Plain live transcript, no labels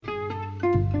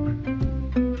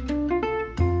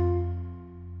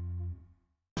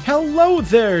Hello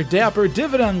there, Dapper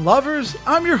Dividend lovers.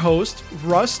 I'm your host,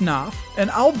 Russ Knopf, and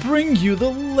I'll bring you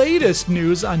the latest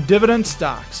news on dividend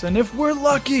stocks. And if we're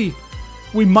lucky,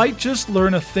 we might just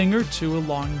learn a thing or two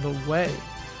along the way.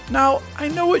 Now, I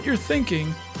know what you're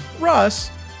thinking. Russ,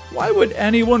 why would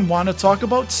anyone want to talk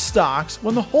about stocks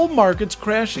when the whole market's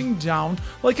crashing down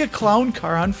like a clown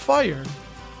car on fire?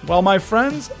 Well, my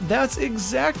friends, that's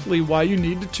exactly why you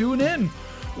need to tune in.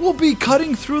 We'll be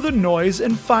cutting through the noise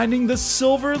and finding the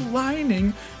silver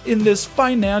lining in this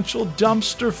financial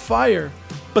dumpster fire.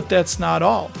 But that's not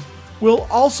all. We'll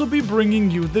also be bringing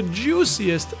you the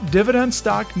juiciest dividend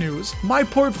stock news, my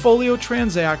portfolio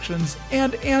transactions,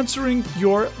 and answering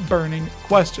your burning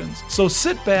questions. So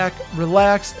sit back,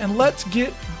 relax, and let's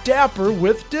get dapper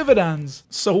with dividends.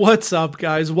 So what's up,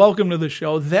 guys? Welcome to the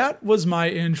show. That was my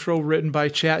intro written by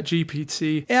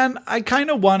ChatGPT, and I kind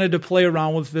of wanted to play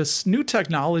around with this new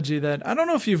technology that I don't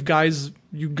know if you guys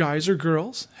or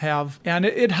girls have, and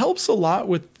it helps a lot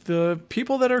with the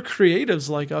people that are creatives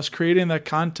like us creating that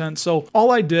content. So all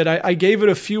I did, I gave it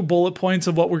a few bullet points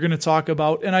of what we're going to talk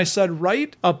about, and I said,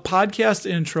 write a podcast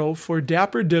intro for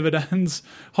Dapper Dividends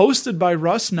hosted by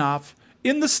Russ Knopf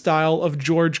in the style of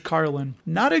George Carlin.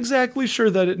 Not exactly sure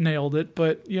that it nailed it,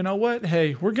 but you know what?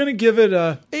 Hey, we're going to give it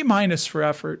a A- for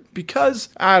effort because,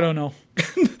 I don't know,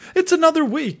 it's another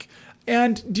week.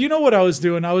 And do you know what I was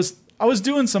doing? I was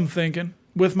doing some thinking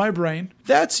with my brain.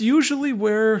 That's usually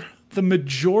where the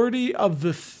majority of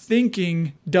the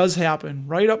thinking does happen,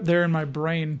 right up there in my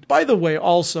brain. By the way,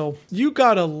 also, you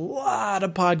got a lot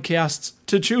of podcasts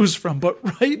to choose from,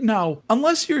 but right now,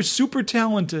 unless you're super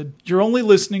talented, you're only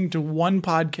listening to one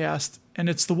podcast, and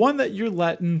it's the one that you're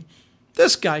letting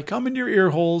this guy come in your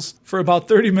ear holes for about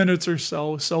 30 minutes or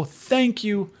so. So thank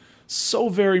you so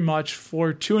very much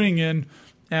for tuning in.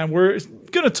 And we're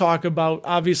going to talk about,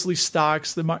 obviously,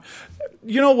 stocks.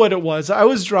 You know what it was? I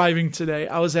was driving today.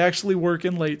 I was actually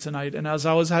working late tonight. And as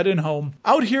I was heading home,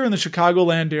 out here in the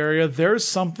Chicagoland area, there's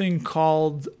something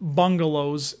called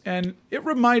bungalows. And it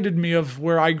reminded me of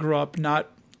where I grew up, not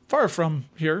far from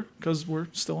here, because we're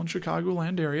still in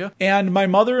Chicagoland area. And my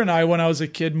mother and I, when I was a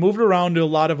kid, moved around to a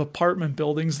lot of apartment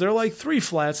buildings. They're like 3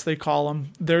 flats, they call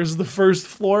them. There's the first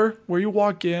floor where you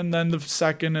walk in, then the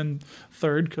second and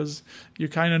third, because you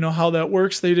kind of know how that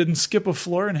works. They didn't skip a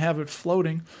floor and have it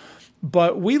floating.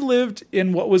 But we lived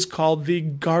in what was called the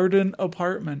garden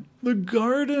apartment. The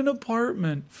garden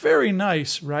apartment. Very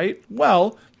nice, right?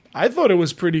 Well, I thought it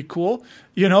was pretty cool.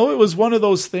 You know, it was one of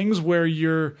those things where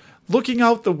you're looking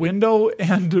out the window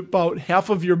and about half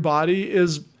of your body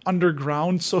is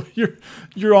underground, so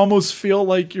you almost feel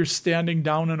like you're standing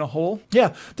down in a hole.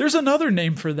 Yeah, there's another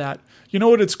name for that. You know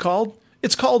what it's called?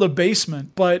 It's called a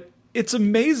basement, but it's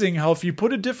amazing how if you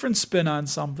put a different spin on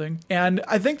something, and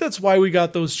I think that's why we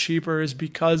got those cheaper, is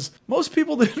because most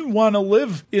people didn't want to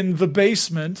live in the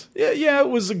basement. Yeah, it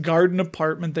was a garden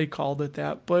apartment, they called it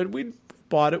that, but we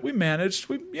bought it, we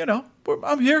managed,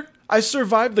 I'm here. I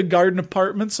survived the garden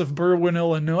apartments of Berwyn,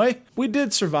 Illinois. We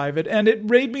did survive it, and it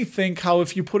made me think how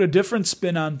if you put a different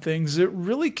spin on things, it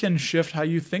really can shift how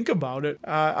you think about it.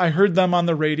 I heard them on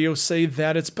the radio say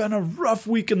that it's been a rough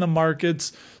week in the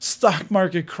markets, stock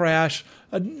market crash,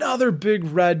 another big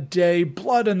red day,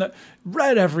 blood in the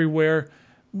red everywhere.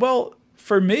 Well,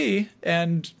 for me,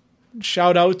 and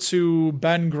shout out to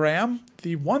Ben Graham,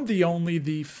 the one, the only,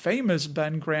 the famous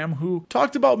Ben Graham, who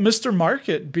talked about Mr.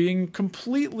 Market being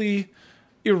completely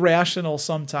irrational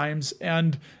sometimes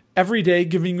and every day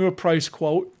giving you a price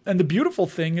quote. And the beautiful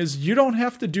thing is you don't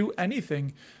have to do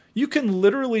anything. You can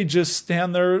literally just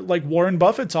stand there like Warren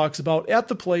Buffett talks about at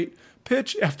the plate,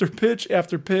 pitch after pitch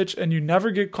after pitch, and you never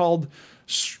get called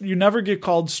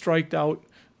striked out,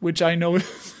 which I know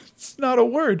it's not a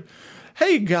word.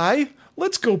 Hey, guy,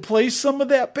 let's go play some of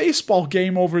that baseball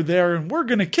game over there, and we're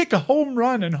going to kick a home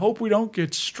run and hope we don't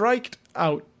get striked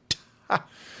out.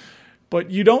 But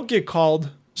you don't get called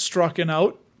strucken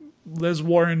out, as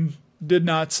Warren did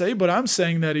not say, but I'm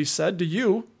saying that he said to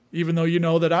you, even though you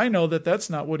know that I know that that's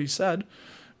not what he said.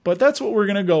 But that's what we're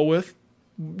going to go with.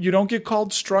 You don't get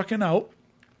called strucken out,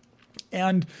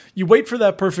 and you wait for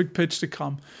that perfect pitch to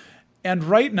come. And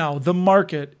right now, the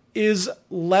market is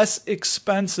less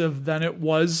expensive than it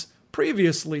was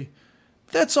previously.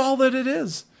 That's all that it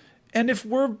is. And if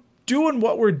we're doing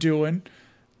what we're doing,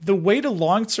 the way to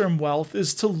long-term wealth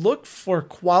is to look for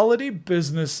quality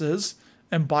businesses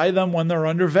and buy them when they're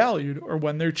undervalued or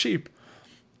when they're cheap.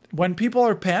 When people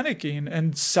are panicking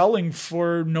and selling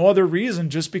for no other reason,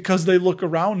 just because they look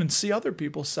around and see other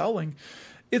people selling,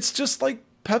 it's just like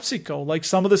PepsiCo, like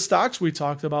some of the stocks we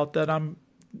talked about that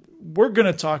we're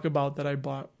going to talk about that I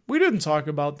bought. We didn't talk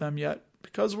about them yet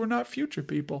because we're not future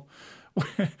people.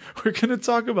 we're going to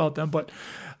talk about them. But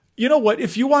you know what?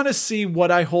 If you want to see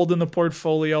what I hold in the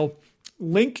portfolio,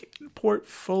 link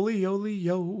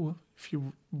portfolio, if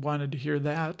you wanted to hear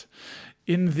that,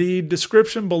 in the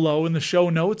description below, in the show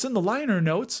notes, in the liner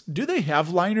notes. Do they have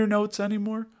liner notes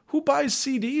anymore? Who buys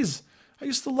CDs? I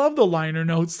used to love the liner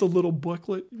notes, the little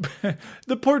booklet.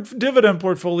 The dividend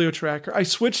portfolio tracker. I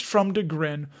switched from to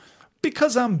Grin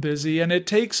because I'm busy and it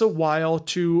takes a while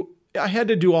I had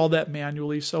to do all that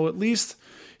manually. So at least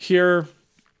here,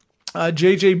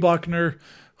 JJ Buckner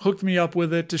hooked me up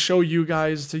with it to show you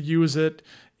guys to use it,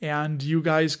 and you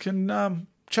guys can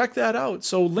check that out.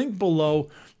 So link below,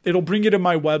 it'll bring you to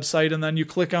my website, and then you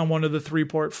click on one of the 3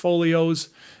 portfolios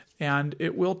and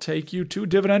it will take you to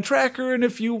Dividend Tracker. And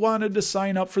if you wanted to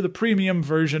sign up for the premium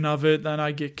version of it, then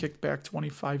I get kicked back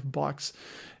 $25.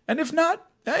 And if not,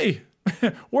 hey,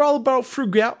 we're all about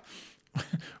frugality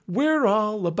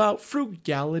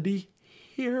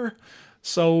here.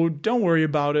 So don't worry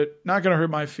about it. Not going to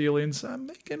hurt my feelings. I'm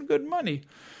making good money.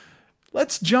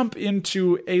 Let's jump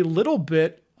into a little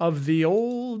bit of the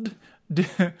old...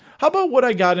 How about what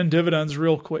I got in dividends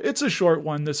real quick? It's a short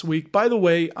one this week. By the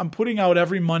way, I'm putting out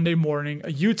every Monday morning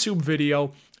a YouTube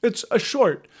video. It's a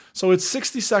short, so it's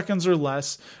 60 seconds or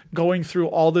less, going through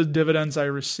all the dividends I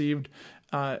received,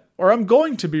 or I'm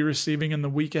going to be receiving in the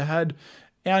week ahead.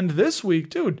 And this week,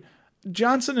 dude,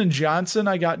 Johnson & Johnson,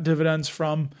 I got dividends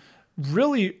from.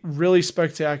 Really, really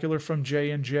spectacular from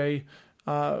J&J.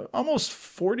 Almost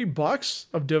 $40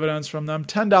 of dividends from them.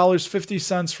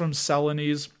 $10.50 from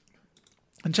Celanese.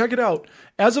 And check it out.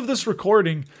 As of this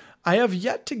recording, I have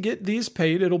yet to get these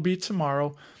paid. It'll be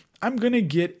tomorrow. I'm going to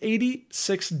get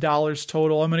 $86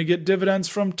 total. I'm going to get dividends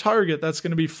from Target. That's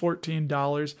going to be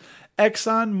 $14.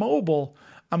 ExxonMobil,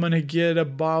 I'm going to get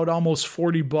about almost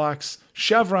 $40.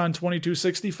 Chevron,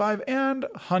 $22.65, and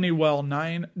Honeywell,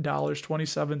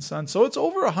 $9.27. So it's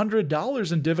over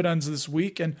 $100 in dividends this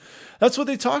week, and that's what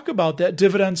they talk about, that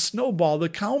dividend snowball, the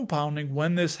compounding.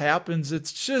 When this happens,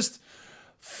 it's just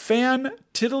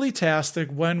fan-tiddly-tastic.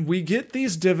 When we get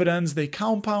these dividends, they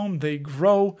compound, they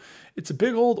grow. It's a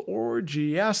big old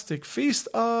orgiastic feast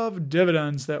of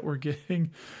dividends that we're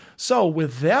getting. So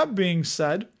with that being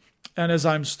said, and as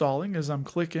I'm stalling, as I'm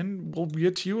clicking, we'll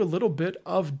get to you a little bit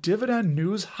of dividend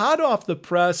news hot off the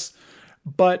press.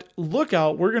 But look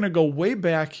out, we're going to go way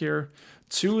back here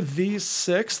to the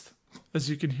 6th, as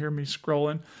you can hear me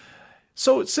scrolling.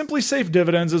 So Simply Safe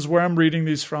Dividends is where I'm reading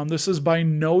these from. This is by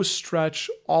no stretch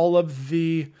all of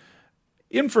the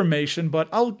information, but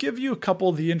I'll give you a couple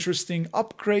of the interesting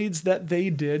upgrades that they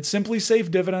did.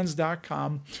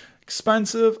 SimplySafeDividends.com.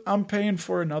 Expensive. I'm paying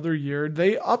for another year.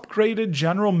 They upgraded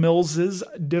General Mills's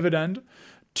dividend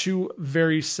to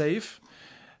very safe.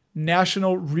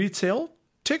 National Retail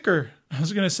ticker. I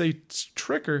was going to say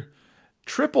Tricker.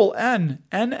 Triple N,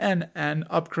 NNN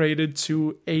upgraded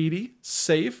to 80,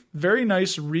 safe. Very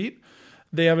nice REIT.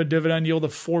 They have a dividend yield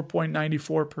of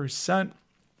 4.94%.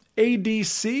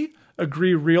 ADC,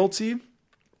 Agree Realty,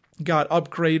 got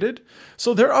upgraded.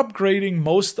 So they're upgrading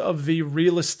most of the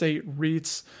real estate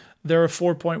REITs. They're a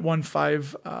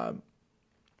 4.15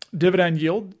 dividend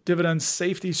yield, dividend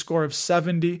safety score of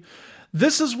 70.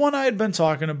 This is one I had been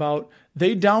talking about.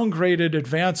 They downgraded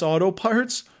Advance Auto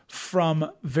Parts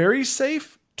from very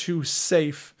safe to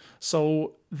safe.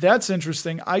 So that's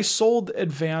interesting. I sold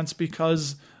Advance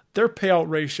because their payout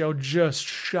ratio just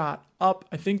shot up.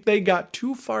 I think they got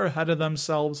too far ahead of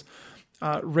themselves,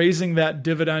 raising that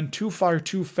dividend too far,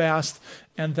 too fast.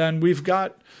 And then we've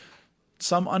got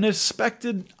some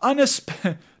unexpected,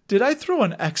 did I throw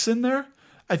an X in there?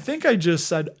 I think I just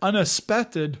said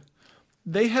unexpected.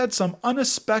 They had some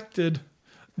unexpected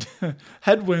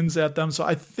headwinds at them. So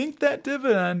I think that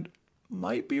dividend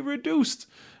might be reduced.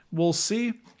 We'll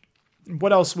see.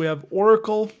 What else we have?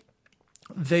 Oracle.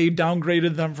 They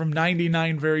downgraded them from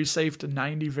 99 very safe to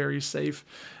 90 very safe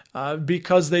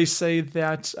because they say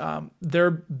that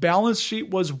their balance sheet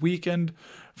was weakened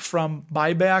from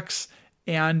buybacks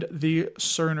and the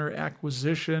Cerner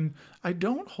acquisition. I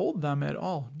don't hold them at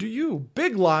all. Do you?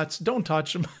 Big Lots, don't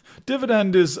touch them.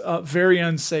 Dividend is very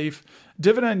unsafe.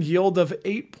 Dividend yield of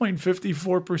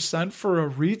 8.54% for a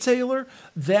retailer?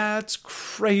 That's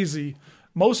crazy.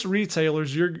 Most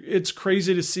retailers, it's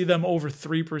crazy to see them over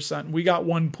 3%. We got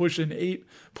one pushing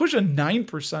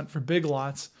 9% for Big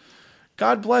Lots.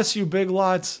 God bless you, Big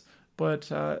Lots.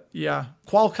 But yeah,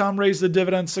 Qualcomm raised the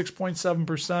dividend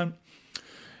 6.7%.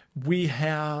 We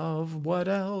have, what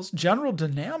else? General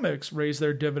Dynamics raised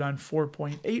their dividend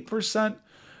 4.8%.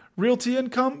 Realty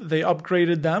Income, they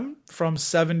upgraded them from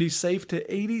 70 safe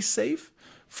to 80 safe,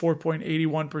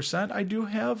 4.81%. I do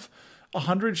have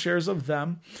 100 shares of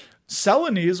them.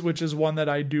 Celanese, which is one that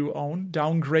I do own,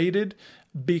 downgraded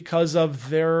because of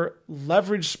their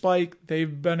leverage spike.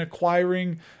 They've been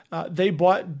acquiring, they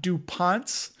bought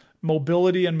DuPont's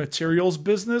mobility and materials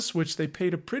business, which they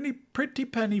paid a pretty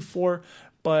penny for.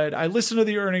 But I listened to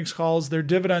the earnings calls. Their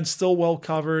dividend's still well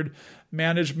covered.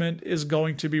 Management is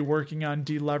going to be working on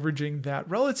deleveraging that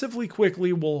relatively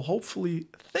quickly. We'll hopefully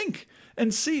think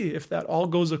and see if that all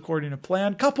goes according to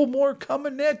plan. Couple more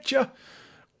coming at you.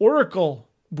 Oracle,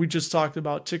 we just talked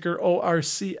about, ticker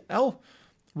ORCL,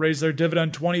 raised their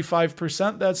dividend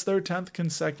 25%. That's their 10th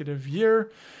consecutive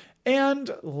year.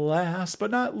 And last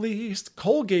but not least,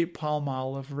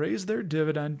 Colgate-Palmolive raised their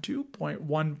dividend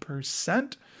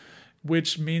 2.1%,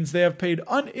 which means they have paid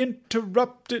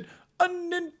uninterrupted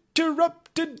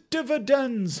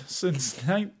dividends since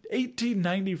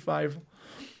 1895.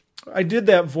 I did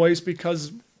that voice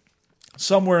because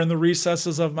somewhere in the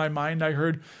recesses of my mind I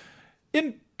heard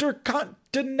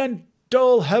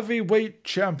Intercontinental Heavyweight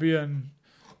Champion,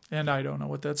 and I don't know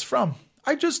what that's from.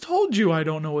 I just told you I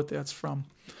don't know what that's from.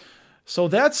 So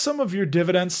that's some of your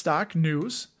dividend stock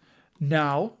news.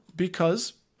 Now,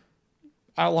 because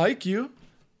I like you,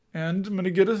 and I'm gonna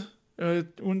get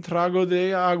un trago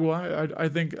de agua. I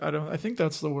think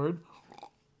that's the word.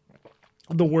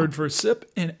 The word for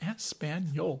sip in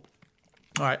Espanol.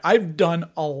 All right, I've done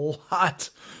a lot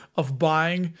of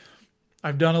buying.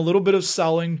 I've done a little bit of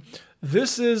selling.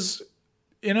 This is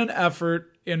in an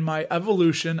effort in my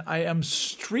evolution. I am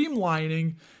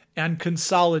streamlining and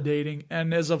consolidating.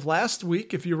 And as of last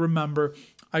week, if you remember,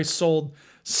 I sold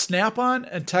Snap-on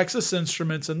and Texas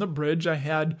Instruments in the bridge. I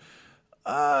had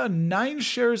 9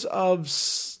 shares of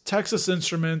Texas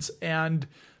Instruments and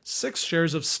 6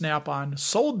 shares of Snap-on.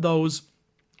 Sold those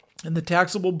in the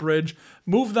taxable bridge,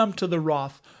 moved them to the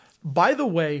Roth. By the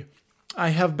way, I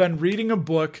have been reading a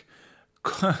book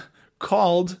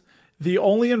called The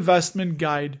Only Investment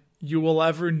Guide You Will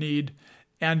Ever Need,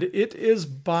 and it is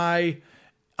by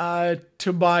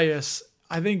Tobias.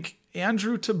 I think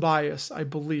Andrew Tobias, I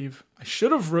believe. I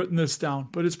should have written this down,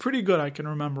 but it's pretty good. I can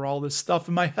remember all this stuff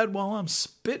in my head while I'm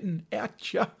spitting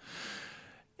at you.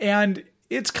 And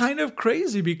it's kind of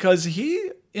crazy because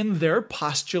he, in there,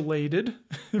 postulated,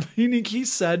 meaning he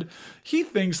said he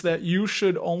thinks that you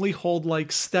should only hold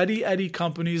like steady Eddie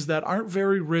companies that aren't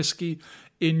very risky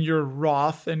in your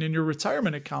Roth and in your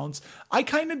retirement accounts. I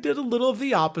kind of did a little of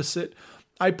the opposite.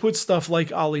 I put stuff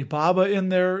like Alibaba in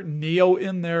there, NIO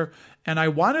in there, and I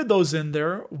wanted those in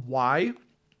there. Why?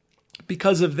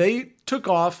 Because if they took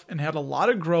off and had a lot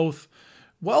of growth,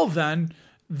 well then,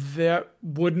 that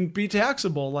wouldn't be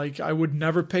taxable. Like I would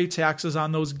never pay taxes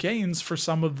on those gains for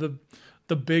some of the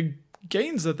big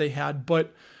gains that they had.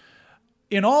 But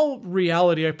in all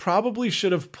reality, I probably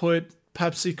should have put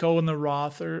PepsiCo in the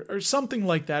Roth or something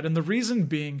like that. And the reason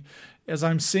being, as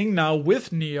I'm seeing now with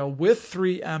NIO, with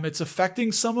 3M, it's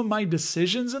affecting some of my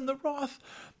decisions in the Roth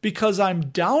because I'm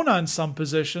down on some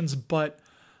positions, but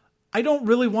I don't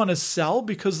really want to sell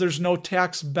because there's no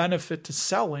tax benefit to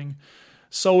selling.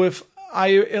 So if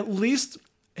I at least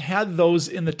had those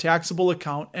in the taxable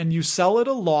account and you sell at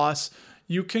a loss,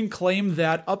 you can claim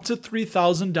that up to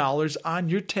 $3,000 on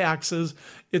your taxes.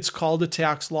 It's called a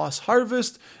tax loss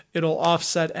harvest. It'll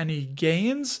offset any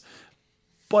gains,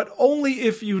 but only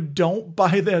if you don't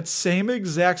buy that same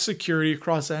exact security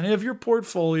across any of your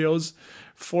portfolios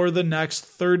for the next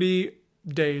 30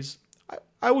 days.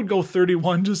 I would go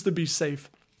 31 just to be safe.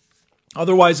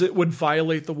 Otherwise, it would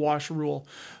violate the wash rule.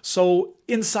 So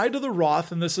inside of the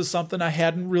Roth, and this is something I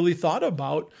hadn't really thought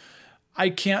about, I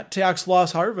can't tax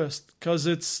loss harvest because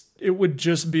it would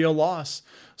just be a loss.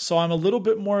 So I'm a little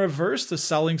bit more averse to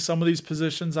selling some of these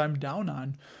positions I'm down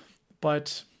on.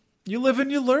 But you live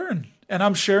and you learn, and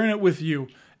I'm sharing it with you.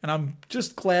 And I'm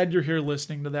just glad you're here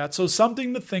listening to that. So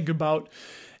something to think about.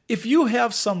 If you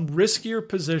have some riskier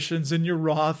positions in your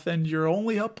Roth and you're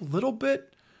only up a little bit,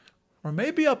 or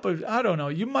maybe up, I don't know,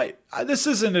 you might, this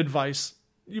isn't advice.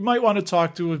 You might want to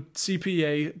talk to a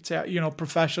CPA,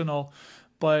 professional,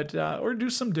 but, or do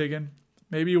some digging.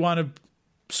 Maybe you want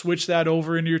to switch that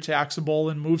over into your taxable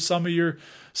and move some of your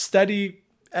steady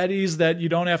eddies that you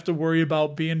don't have to worry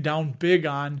about being down big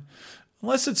on,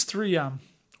 unless it's 3M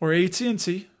or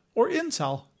AT&T or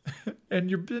Intel, and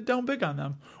you're down big on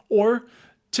them. Or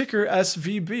ticker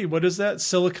SVB. What is that?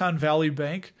 Silicon Valley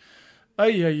Bank.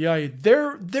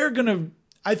 They're gonna.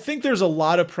 I think there's a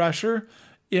lot of pressure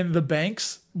in the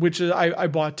banks, which is, I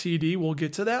bought TD. We'll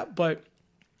get to that, but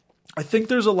I think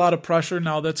there's a lot of pressure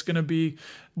now. That's going to be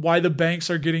why the banks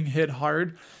are getting hit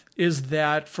hard. Is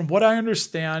that, from what I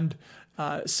understand,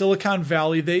 Silicon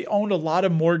Valley, they owned a lot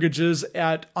of mortgages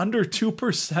at under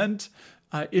 2%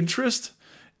 interest,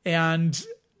 and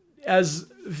as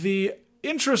the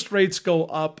interest rates go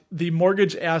up, the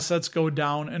mortgage assets go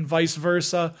down, and vice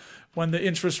versa. When the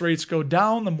interest rates go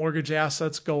down, the mortgage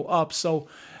assets go up. So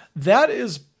that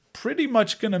is pretty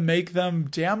much going to make them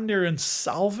damn near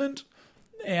insolvent.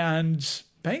 And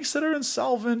banks that are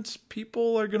insolvent,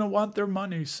 people are going to want their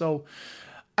money. So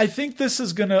I think this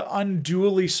is going to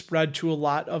unduly spread to a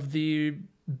lot of the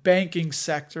banking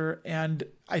sector. And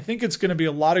I think it's going to be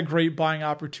a lot of great buying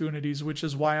opportunities, which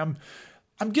is why I'm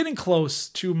getting close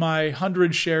to my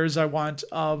 100 shares I want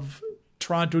of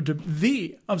Toronto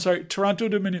Dominion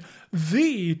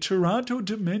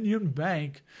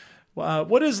Bank.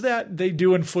 What is that they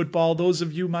do in football? Those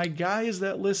of you, my guys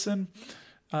that listen,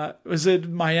 is it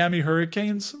Miami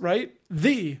Hurricanes, right?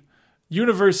 The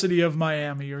University of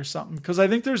Miami or something. Because I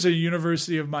think there's a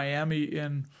University of Miami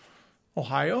in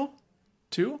Ohio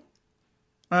too.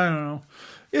 I don't know.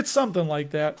 It's something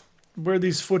like that. Where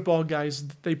these football guys,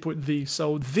 they put the.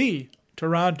 So the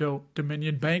Toronto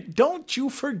Dominion Bank. Don't you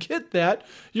forget that.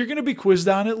 You're going to be quizzed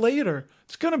on it later.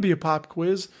 It's going to be a pop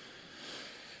quiz.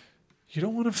 You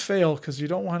don't want to fail because you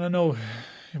don't want to know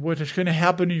what is going to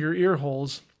happen to your ear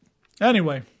holes.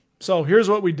 Anyway, so here's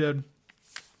what we did.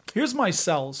 Here's my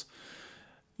sells.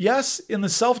 Yes, in the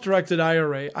self-directed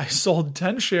IRA, I sold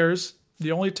 10 shares,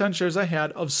 the only 10 shares I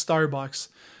had, of Starbucks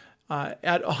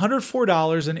at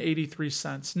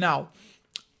 $104.83. Now,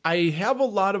 I have a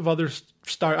lot of other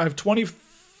I have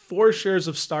 24 shares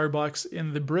of Starbucks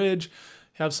in the bridge,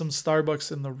 have some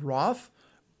Starbucks in the Roth,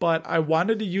 but I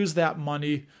wanted to use that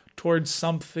money towards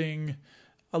something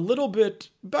a little bit,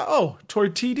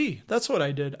 toward TD. That's what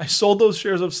I did. I sold those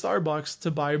shares of Starbucks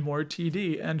to buy more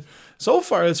TD. And so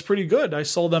far, it's pretty good. I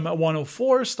sold them at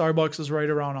 104. Starbucks is right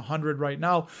around 100 right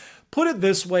now. Put it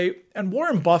this way, and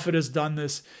Warren Buffett has done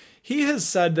this. He has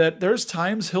said that there's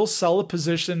times he'll sell a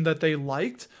position that they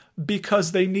liked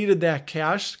because they needed that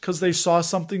cash, because they saw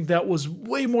something that was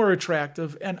way more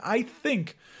attractive. And I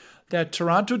think that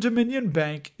Toronto Dominion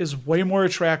Bank is way more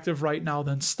attractive right now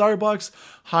than Starbucks.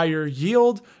 Higher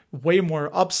yield, way more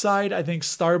upside. I think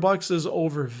Starbucks is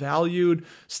overvalued.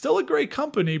 Still a great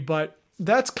company, but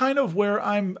that's kind of where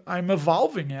I'm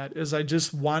evolving at, is I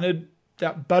just wanted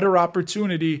that better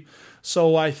opportunity.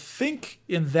 So I think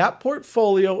in that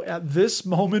portfolio at this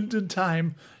moment in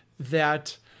time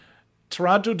that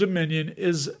Toronto Dominion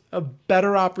is a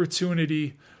better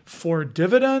opportunity for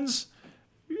dividends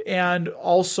and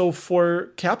also for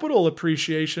capital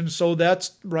appreciation. So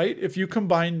that's right. If you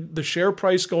combine the share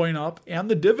price going up and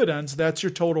the dividends, that's your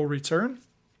total return.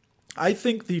 I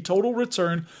think the total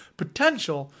return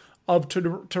potential of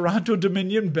Toronto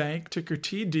Dominion Bank, ticker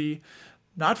TD,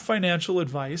 not financial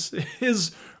advice,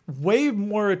 is way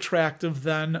more attractive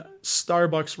than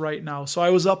Starbucks right now. So I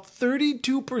was up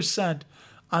 32%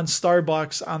 on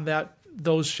Starbucks on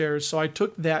those shares. So I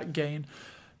took that gain.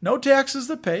 No taxes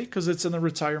to pay because it's in the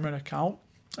retirement account.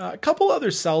 A couple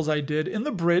other sells I did. In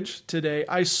the bridge today,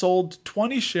 I sold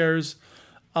 20 shares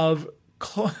of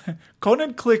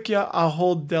Koninklijke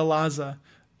Ahold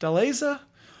Delhaize.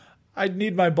 I'd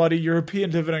need my buddy,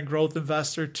 European Dividend Growth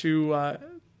Investor, to,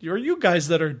 you guys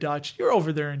that are Dutch, you're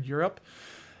over there in Europe.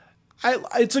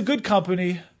 It's a good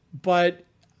company, but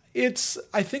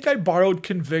I think I borrowed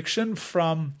conviction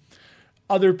from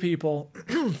other people.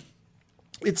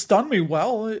 It's done me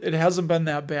well. It hasn't been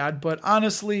that bad, but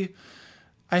honestly,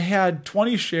 I had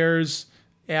 20 shares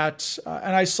and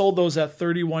I sold those at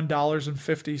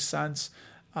 $31.50.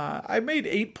 I made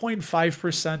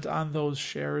 8.5% on those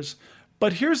shares.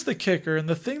 But here's the kicker, and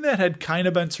the thing that had kind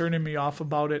of been turning me off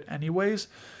about it anyways,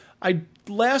 I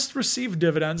last received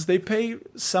dividends. They pay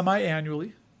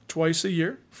semi-annually, twice a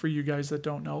year, for you guys that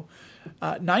don't know.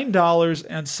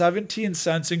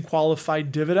 $9.17 in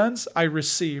qualified dividends I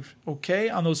received, okay,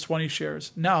 on those 20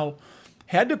 shares. Now,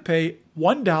 had to pay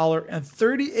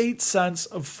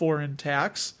 $1.38 of foreign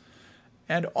tax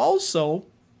and also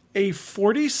a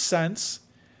 40 cents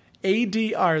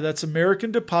ADR, that's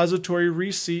American Depository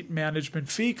Receipt Management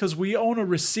Fee, because we own a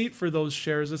receipt for those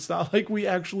shares. It's not like we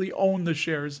actually own the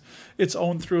shares. It's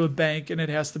owned through a bank and it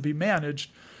has to be managed.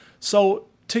 So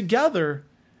together,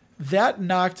 that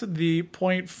knocked the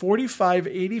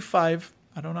 0.4585,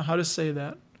 I don't know how to say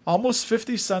that, almost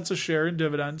 50 cents a share in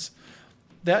dividends.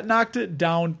 That knocked it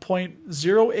down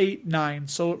 0.089,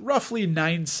 so roughly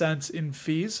 9 cents in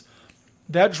fees.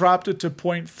 That dropped it to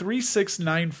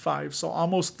 0.3695, so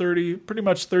almost 30, pretty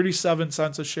much 37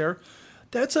 cents a share.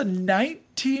 That's a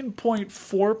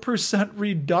 19.4%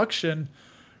 reduction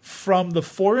from the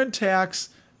foreign tax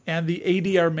and the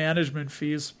ADR management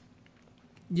fees.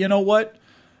 You know what?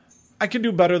 I can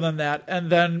do better than that. And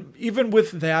then even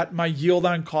with that, my yield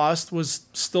on cost was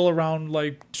still around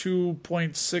like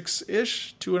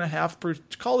 2.6-ish,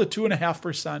 2.5%, call it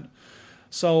 2.5%.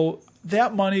 So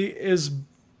that money is,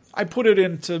 I put it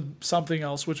into something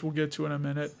else, which we'll get to in a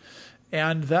minute.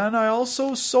 And then I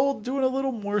also sold, doing a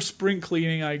little more spring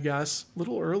cleaning, I guess, a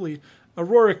little early,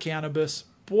 Aurora Cannabis.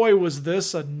 Boy, was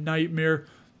this a nightmare.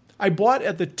 I bought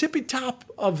at the tippy top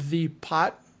of the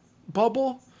pot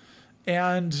bubble,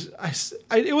 and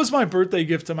it was my birthday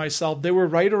gift to myself. They were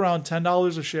right around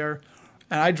 $10 a share,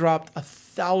 and I dropped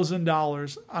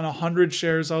 $1,000 on 100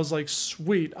 shares. I was like,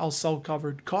 sweet, I'll sell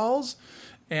covered calls,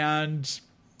 and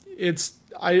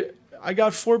I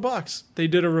got $4. They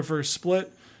did a reverse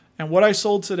split, and what I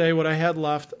sold today, what I had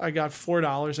left, I got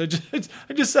 $4.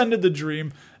 I just ended the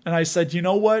dream, and I said, you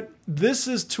know what? This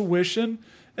is tuition,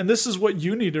 and this is what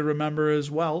you need to remember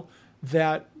as well,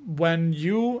 that when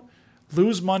you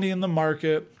lose money in the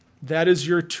market, that is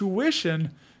your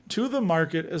tuition to the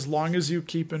market as long as you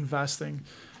keep investing.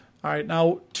 All right,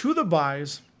 now to the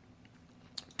buys,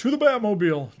 to the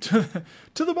Batmobile,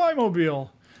 to the Buymobile. All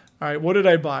right, what did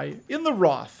I buy? In the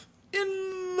Roth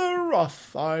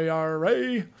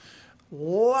IRA,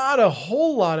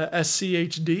 whole lot of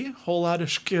SCHD, whole lot of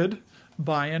SCHD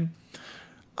buying.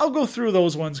 I'll go through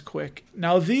those ones quick.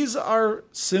 Now, these are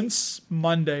since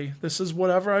Monday. This is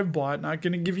whatever I've bought. Not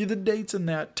going to give you the dates in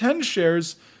that. 10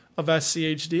 shares of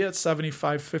SCHD at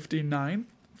 $75.59.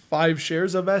 5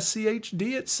 shares of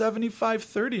SCHD at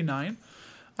 $75.39.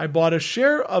 I bought a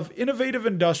share of Innovative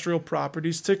Industrial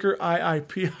Properties, ticker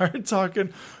IIPR,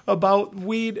 talking about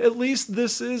weed. At least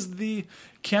this is the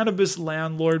cannabis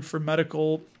landlord for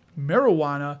medical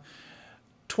marijuana.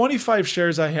 25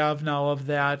 shares I have now of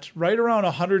that, right around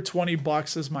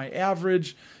 $120 is my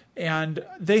average, and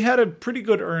they had a pretty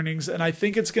good earnings, and I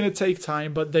think it's going to take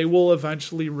time, but they will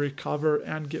eventually recover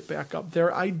and get back up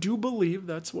there. I do believe,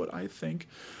 that's what I think.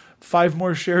 5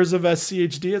 more shares of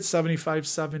SCHD at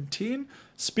 $75.17.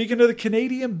 Speaking of the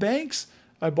Canadian banks,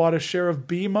 I bought a share of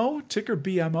BMO, ticker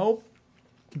BMO.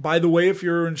 By the way, if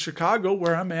you're in Chicago,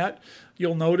 where I'm at,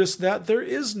 you'll notice that there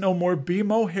is no more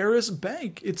BMO Harris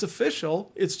Bank. It's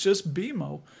official. It's just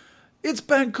BMO. It's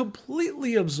been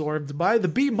completely absorbed by the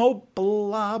BMO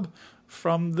blob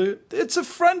it's a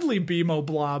friendly BMO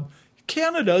blob.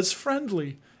 Canada's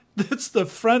friendly. It's the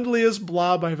friendliest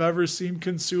blob I've ever seen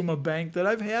consume a bank that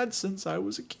I've had since I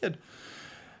was a kid.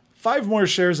 5 more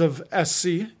shares of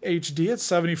SCHD at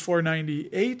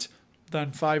 $74.98.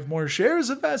 Then 5 more shares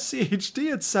of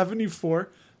SCHD at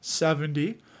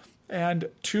 $74.70. And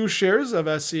 2 shares of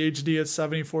SCHD at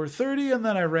 $74.30. And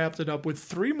then I wrapped it up with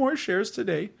 3 more shares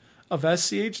today of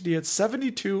SCHD at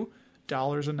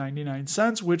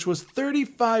 $72.99, which was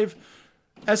 35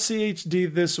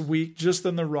 SCHD this week just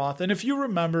in the Roth. And if you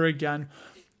remember again,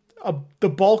 the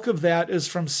bulk of that is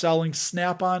from selling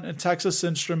Snap-on and Texas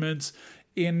Instruments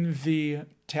in the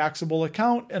taxable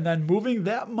account and then moving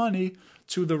that money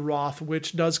to the Roth,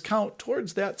 which does count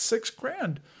towards that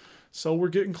 $6,000. So we're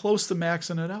getting close to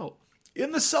maxing it out.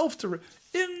 In the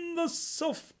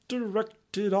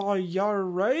self-directed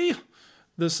IRA,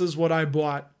 this is what I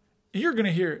bought. You're going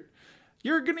to hear it.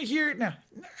 You're going to hear it now.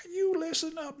 You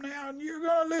listen up now, and you're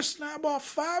going to listen. I bought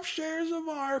 5 shares of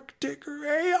ARC, ticker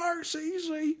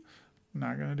ARCC. I'm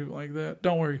not going to do it like that.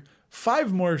 Don't worry.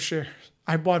 5 more shares.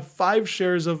 I bought 5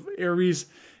 shares of Ares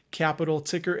Capital,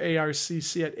 ticker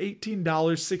ARCC, at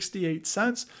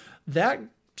 $18.68. That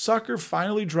sucker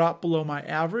finally dropped below my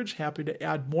average. Happy to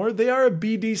add more. They are a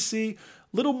BDC,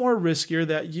 little more riskier.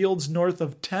 That yields north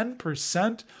of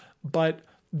 10%, but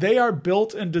they are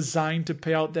built and designed to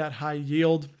pay out that high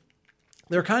yield.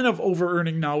 They're kind of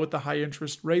over-earning now with the high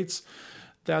interest rates.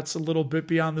 That's a little bit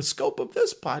beyond the scope of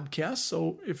this podcast,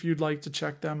 so if you'd like to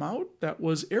check them out, that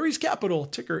was Ares Capital,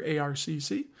 ticker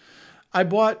ARCC. I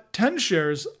bought 10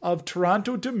 shares of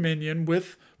Toronto Dominion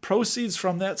with proceeds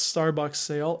from that Starbucks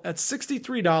sale at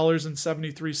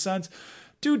 $63.73.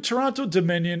 Dude, Toronto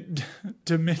Dominion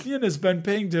has been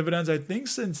paying dividends, I think,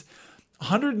 since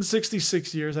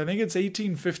 166 years. I think it's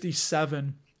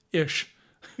 1857-ish,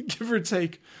 give or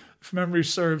take, if memory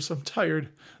serves. I'm tired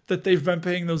that they've been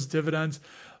paying those dividends.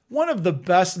 One of the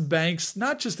best banks,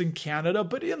 not just in Canada,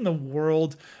 but in the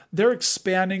world. They're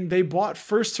expanding. They bought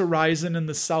First Horizon in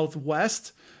the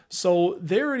Southwest, so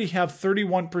they already have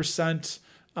 31%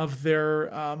 of their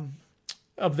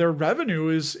revenue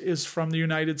is from the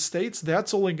United States.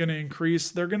 That's only going to increase.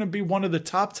 They're going to be one of the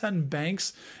top 10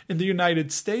 banks in the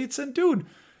United States. And dude,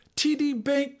 TD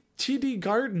Bank, TD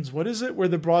Gardens, what is it? Where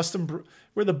the Boston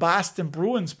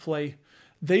Bruins play.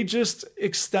 They just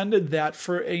extended that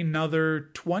for another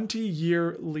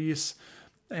 20-year lease.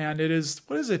 And it is,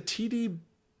 what is it, TD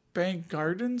Bank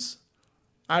Gardens?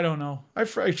 I don't know. I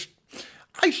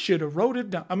should have wrote it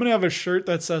down. I'm going to have a shirt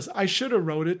that says, I should have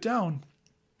wrote it down.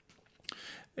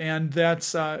 And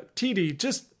that's TD,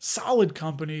 just solid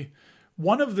company.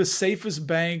 One of the safest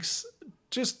banks.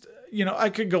 Just, I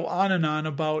could go on and on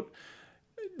about,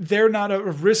 they're not a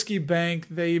risky bank.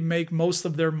 They make most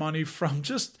of their money from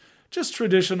just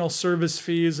traditional service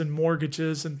fees and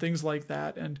mortgages and things like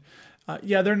that. And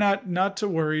they're not to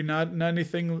worry, not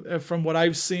anything from what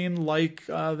I've seen like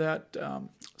that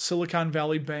Silicon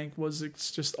Valley Bank was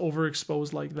just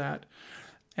overexposed like that.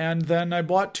 And then I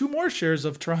bought 2 more shares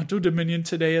of Toronto Dominion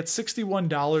today at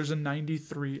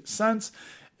 $61.93.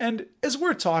 And as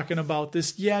we're talking about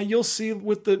this, you'll see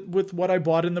with what I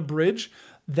bought in the bridge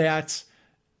that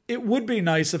it would be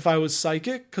nice if I was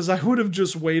psychic, because I would have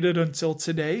just waited until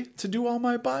today to do all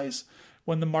my buys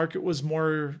when the market was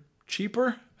more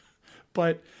cheaper.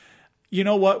 But you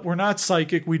know what? We're not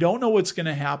psychic. We don't know what's going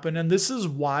to happen. And this is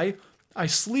why I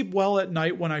sleep well at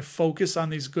night when I focus on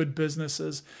these good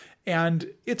businesses.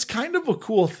 And it's kind of a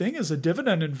cool thing as a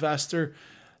dividend investor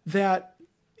that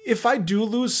if I do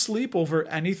lose sleep over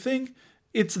anything,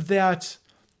 it's that,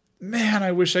 man,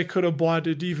 I wish I could have bought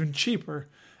it even cheaper.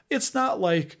 It's not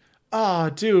like,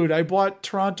 dude, I bought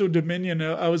Toronto Dominion.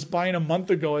 I was buying a month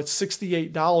ago at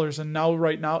 $68, and now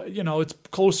right now, it's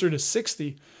closer to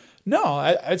 $60. No,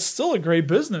 it's still a great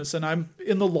business, and I'm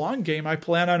in the long game. I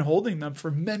plan on holding them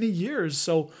for many years,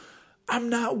 so I'm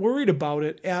not worried about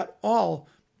it at all.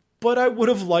 But I would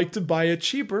have liked to buy it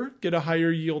cheaper, get a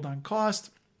higher yield on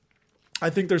cost. I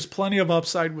think there's plenty of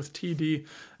upside with TD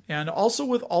and also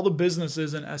with all the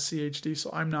businesses in SCHD,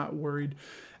 so I'm not worried.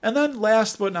 And then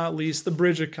last but not least, the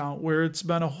bridge account, where it's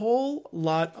been a whole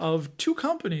lot of 2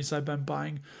 companies I've been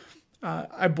buying.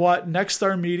 I bought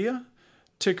Nexstar Media,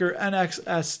 ticker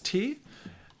NXST.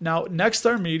 Now,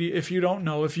 Nexstar Media, if you don't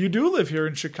know, if you do live here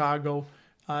in Chicago,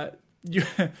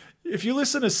 if you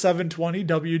listen to 720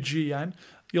 WGN,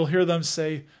 you'll hear them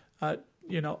say, a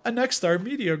Nexstar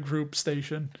Media Group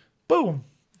station. Boom.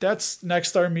 That's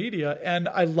Nexstar Media. And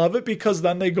I love it because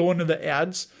then they go into the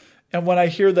ads. And when I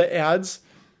hear the ads,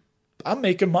 I'm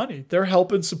making money. They're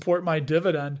helping support my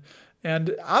dividend.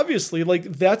 And obviously,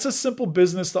 that's a simple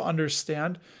business to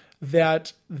understand,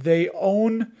 that they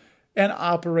own and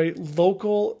operate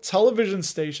local television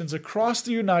stations across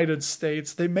the United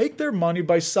States. They make their money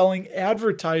by selling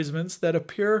advertisements that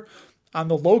appear on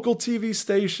the local TV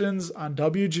stations, on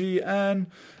WGN,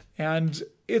 and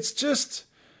it's just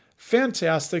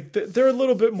fantastic. They're a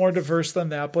little bit more diverse than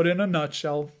that, but in a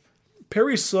nutshell,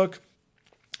 Perry Sook,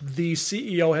 the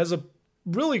CEO, has a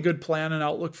really good plan and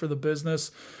outlook for the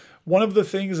business. One of the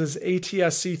things is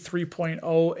ATSC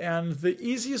 3.0, and the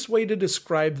easiest way to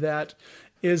describe that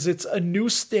is it's a new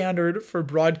standard for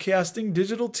broadcasting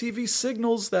digital TV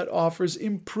signals that offers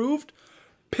improved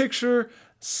picture,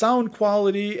 sound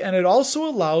quality, and it also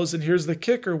allows, and here's the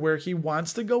kicker where he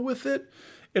wants to go with it,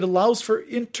 it allows for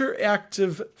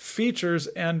interactive features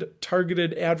and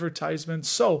targeted advertisements.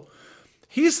 So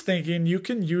he's thinking you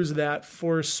can use that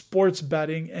for sports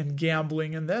betting and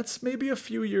gambling, and that's maybe a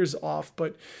few years off,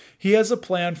 but he has a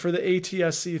plan for the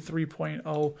ATSC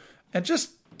 3.0. And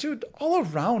just, dude, all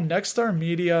around Nexstar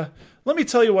Media, let me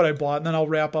tell you what I bought, and then I'll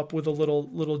wrap up with a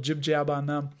little jib-jab on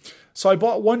them. So I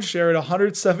bought 1 share at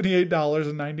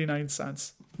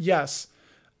 $178.99. Yes,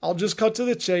 I'll just cut to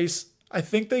the chase. I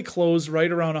think they closed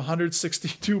right around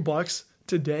 $162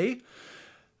 today.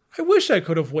 I wish I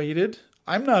could have waited.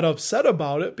 I'm not upset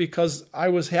about it because I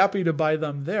was happy to buy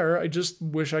them there. I just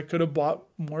wish I could have bought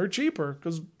more cheaper,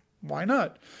 because why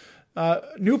not?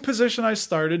 New position I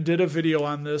started, did a video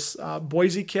on this.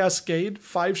 Boise Cascade,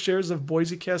 5 shares of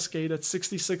Boise Cascade at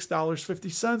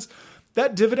 $66.50.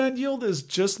 That dividend yield is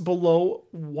just below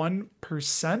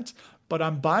 1%, but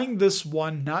I'm buying this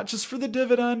one not just for the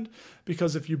dividend,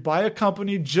 because if you buy a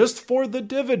company just for the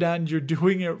dividend, you're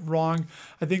doing it wrong.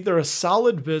 I think they're a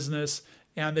solid business,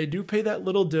 and they do pay that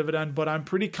little dividend, but I'm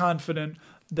pretty confident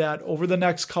that over the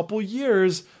next couple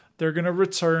years, they're going to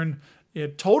return a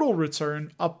total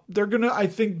return up. They're going to, I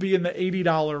think, be in the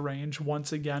 $80 range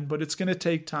once again, but it's going to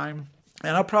take time.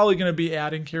 And I'm probably going to be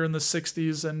adding here in the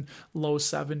 60s and low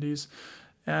 70s.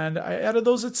 And I added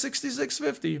those at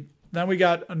 $66.50. Then we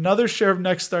got another share of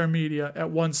Nexstar Media at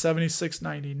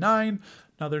 $176.99.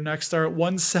 Another Nexstar at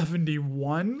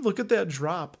 $171. Look at that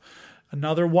drop.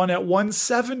 Another one at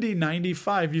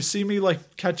 $170.95. You see me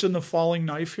catching the falling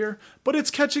knife here? But it's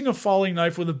catching a falling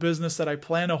knife with a business that I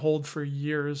plan to hold for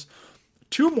years.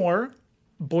 2 more.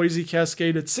 Boise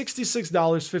Cascade at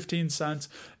 $66.15,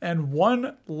 and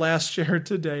one last share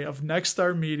today of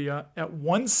Nexstar Media at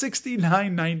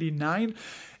 $169.99.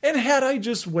 And had I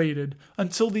just waited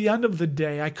until the end of the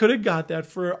day, I could have got that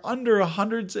for under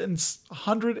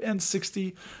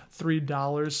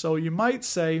 $163. So you might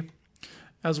say,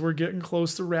 as we're getting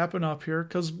close to wrapping up here,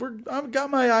 because I've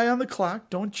got my eye on the clock.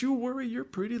 Don't you worry your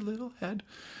pretty little head.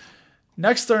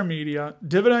 Nexstar Media,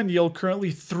 dividend yield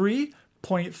currently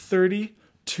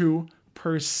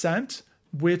 3.32%,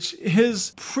 which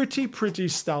is pretty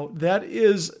stout. That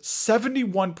is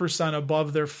 71%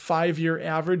 above their 5-year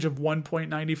average of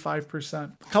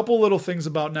 1.95%. A couple little things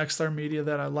about Nexstar Media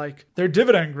that I like. Their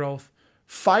dividend growth,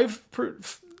 let's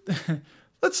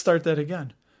start that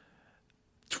again.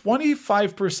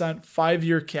 25%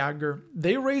 5-year CAGR.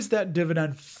 They raised that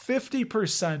dividend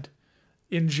 50%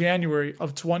 in January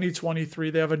of 2023.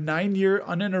 They have a 9-year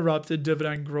uninterrupted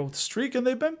dividend growth streak, and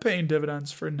they've been paying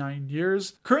dividends for 9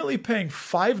 years. Currently paying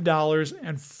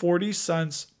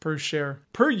 $5.40 per share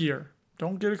per year.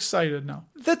 Don't get excited now.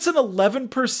 That's an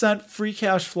 11% free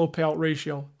cash flow payout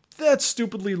ratio. That's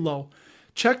stupidly low.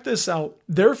 Check this out.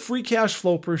 Their free cash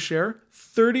flow per share,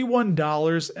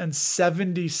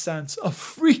 $31.70 of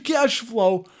free cash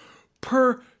flow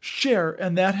per share,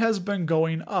 and that has been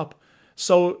going up.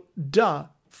 So,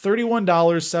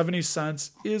 $31.70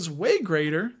 is way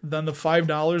greater than the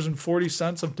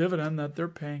 $5.40 of dividend that they're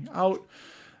paying out.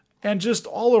 And just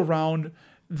all around,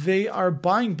 they are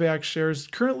buying back shares,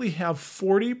 currently have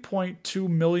 40.2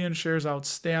 million shares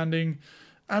outstanding.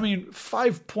 I mean,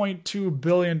 $5.2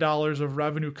 billion of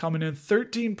revenue coming in,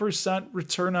 13%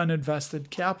 return on invested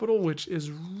capital, which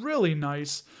is really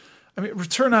nice. I mean,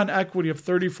 return on equity of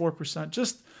 34%.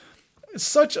 Just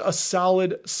such a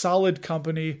solid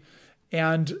company.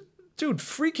 And dude,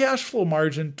 free cash flow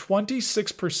margin,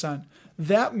 26%.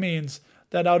 That means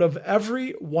that out of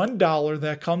every $1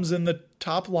 that comes in the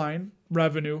top line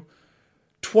revenue,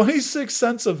 26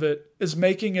 cents of it is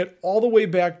making it all the way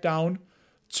back down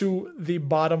to the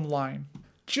bottom line.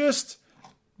 Just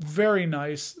very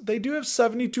nice. They do have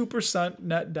 72%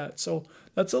 net debt, so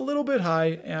that's a little bit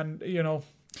high. And all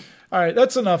right,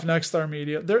 that's enough. Nexstar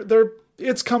Media.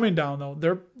 It's coming down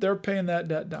though. They're paying that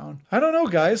debt down. I don't know,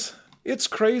 guys. It's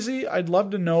crazy. I'd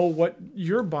love to know what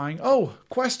you're buying. Oh,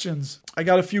 questions. I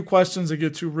got a few questions to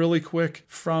get to really quick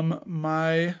from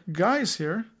my guys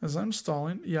here as I'm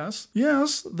stalling. Yes,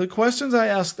 the questions I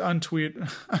asked on Twitter.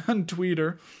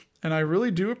 And I really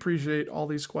do appreciate all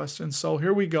these questions. So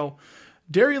here we go.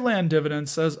 Dairyland Dividend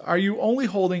says, are you only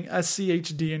holding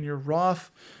SCHD in your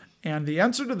Roth? And the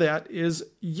answer to that is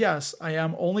yes, I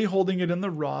am only holding it in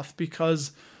the Roth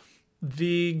because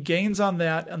the gains on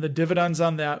that and the dividends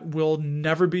on that will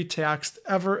never be taxed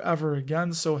ever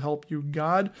again. So help you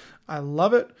God. I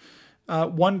love it.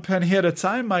 1 penny at a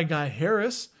time, my guy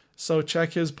Harris. So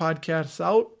check his podcast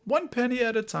out. 1 penny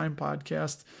at a time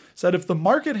podcast. Said if the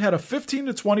market had a 15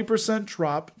 to 20%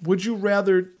 drop, would you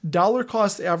rather dollar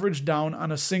cost average down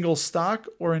on a single stock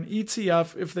or an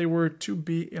ETF if they were to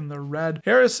be in the red?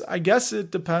 Harris, I guess it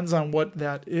depends on what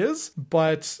that is,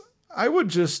 but I would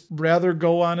just rather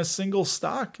go on a single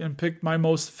stock and pick my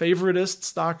most favoritist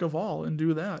stock of all and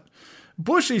do that.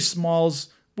 Bushy Smalls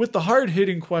with the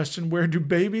hard-hitting question, where do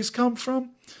babies come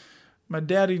from? My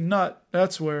daddy nut,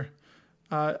 that's where.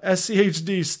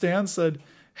 SCHD Stan said,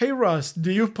 hey Russ,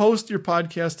 do you post your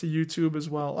podcast to YouTube as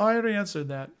well? Oh, I already answered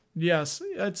that. Yes,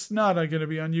 it's not going to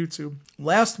be on YouTube.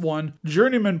 Last one,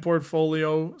 Journeyman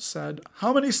Portfolio said,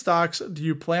 how many stocks do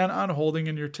you plan on holding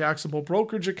in your taxable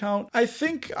brokerage account? I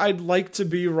think I'd like to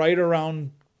be right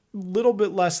around a little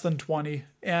bit less than 20.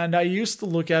 And I used to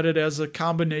look at it as a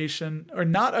combination, or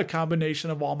not a combination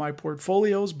of all my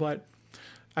portfolios, but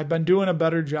I've been doing a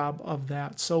better job of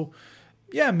that. So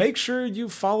yeah, make sure you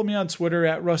follow me on Twitter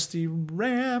at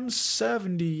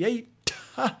RustyRam78.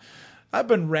 I've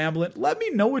been rambling. Let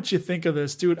me know what you think of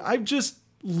this, dude. I've just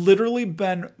literally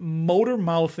been motor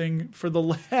mouthing for the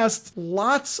last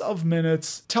lots of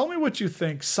minutes. Tell me what you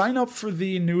think. Sign up for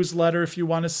the newsletter if you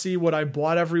want to see what I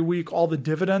bought every week, all the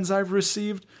dividends I've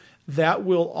received. That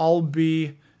will all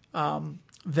be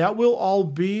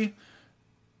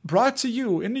brought to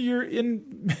you into your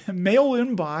mail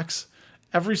inbox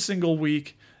every single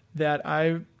week that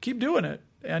I keep doing it,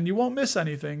 and you won't miss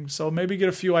anything. So maybe get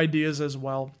a few ideas as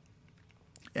well.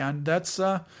 And that's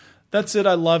it.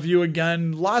 I love you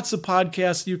again. Lots of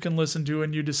podcasts you can listen to,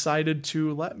 and you decided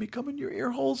to let me come in your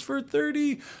ear holes for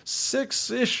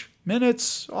 36-ish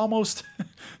minutes almost.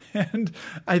 And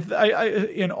I,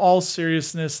 in all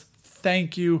seriousness,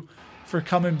 thank you for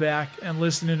coming back and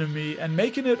listening to me and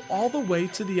making it all the way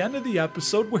to the end of the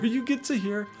episode where you get to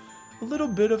hear a little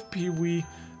bit of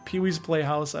Pee-wee's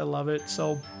Playhouse. I love it.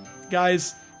 So,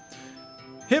 guys,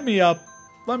 hit me up.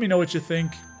 Let me know what you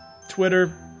think.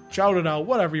 Twitter, shout it out,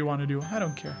 whatever you want to do. I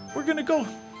don't care. We're going to go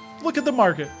look at the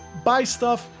market, buy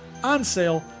stuff on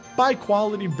sale, buy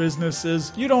quality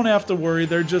businesses. You don't have to worry.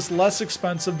 They're just less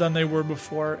expensive than they were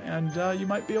before, and you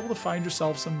might be able to find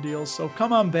yourself some deals. So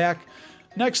come on back.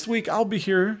 Next week, I'll be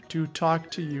here to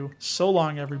talk to you. So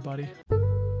long, everybody.